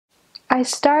I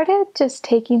started just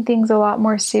taking things a lot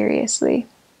more seriously.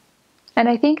 And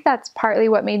I think that's partly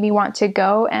what made me want to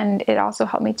go, and it also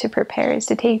helped me to prepare, is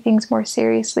to take things more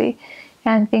seriously.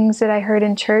 And things that I heard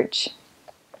in church,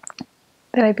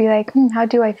 that I'd be like, how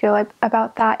do I feel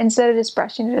about that? Instead of just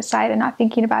brushing it aside and not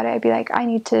thinking about it, I'd be like, I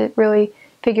need to really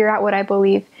figure out what I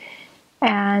believe.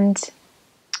 And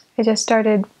I just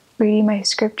started reading my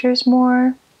scriptures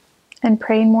more and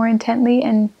praying more intently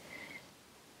and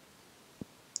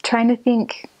trying to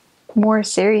think more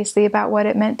seriously about what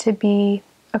it meant to be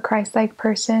a Christ-like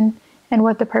person and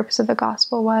what the purpose of the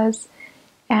gospel was,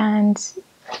 and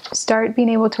start being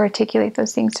able to articulate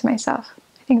those things to myself.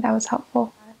 I think that was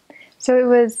helpful. So it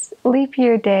was leap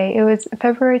year day. It was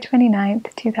February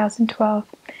 29th, 2012.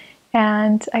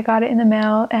 And I got it in the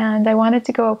mail, and I wanted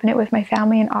to go open it with my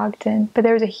family in Ogden. But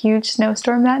there was a huge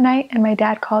snowstorm that night, and my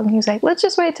dad called and he was like, let's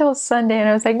just wait till Sunday. And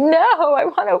I was like, no, I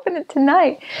want to open it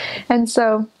tonight. And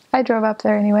so I drove up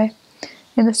there anyway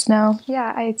in the snow.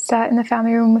 Yeah, I sat in the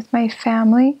family room with my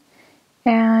family,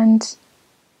 and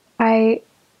I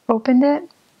opened it.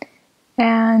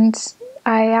 And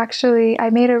I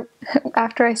made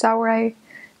after I saw where I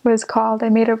was called, I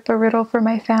made up a riddle for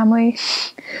my family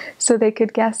so they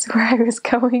could guess where I was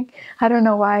going. I don't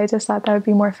know why, I just thought that would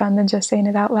be more fun than just saying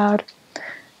it out loud.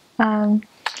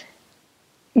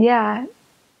 Yeah,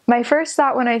 my first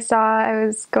thought when I saw I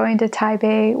was going to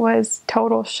Taipei was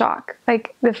total shock.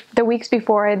 Like the weeks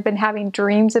before, I'd been having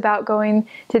dreams about going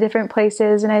to different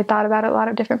places, and I thought about a lot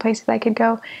of different places I could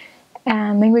go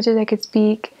and languages I could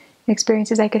speak,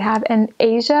 experiences I could have. And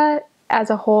Asia as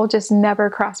a whole just never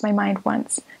crossed my mind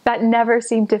once. That never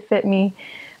seemed to fit me.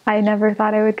 I never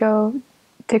thought I would go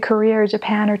to Korea or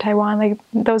Japan or Taiwan. Like,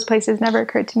 those places never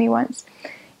occurred to me once.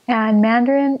 And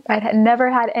Mandarin, I had never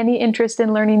had any interest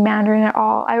in learning Mandarin at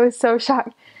all. I was so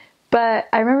shocked. But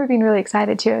I remember being really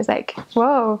excited too. I was like,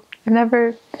 whoa, I've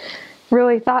never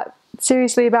really thought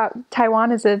seriously about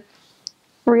Taiwan as a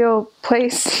real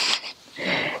place.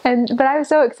 But I was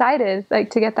so excited,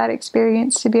 like, to get that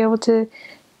experience, to be able to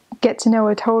get to know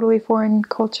a totally foreign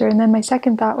culture. And then my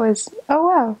second thought was, oh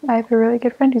wow, I have a really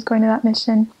good friend who's going to that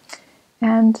mission.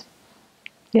 And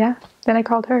yeah, then I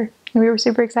called her, and we were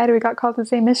super excited. We got called to the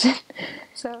same mission.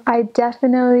 So I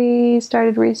definitely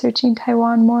started researching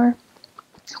Taiwan more,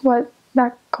 what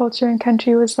that culture and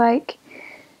country was like.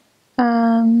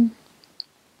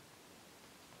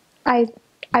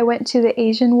 I went to the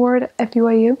Asian ward at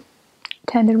BYU,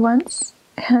 attended once,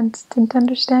 and didn't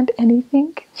understand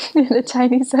anything in the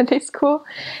Chinese Sunday school.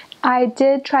 I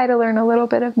did try to learn a little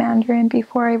bit of Mandarin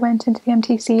before I went into the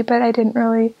MTC, but I didn't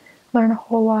really learn a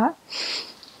whole lot.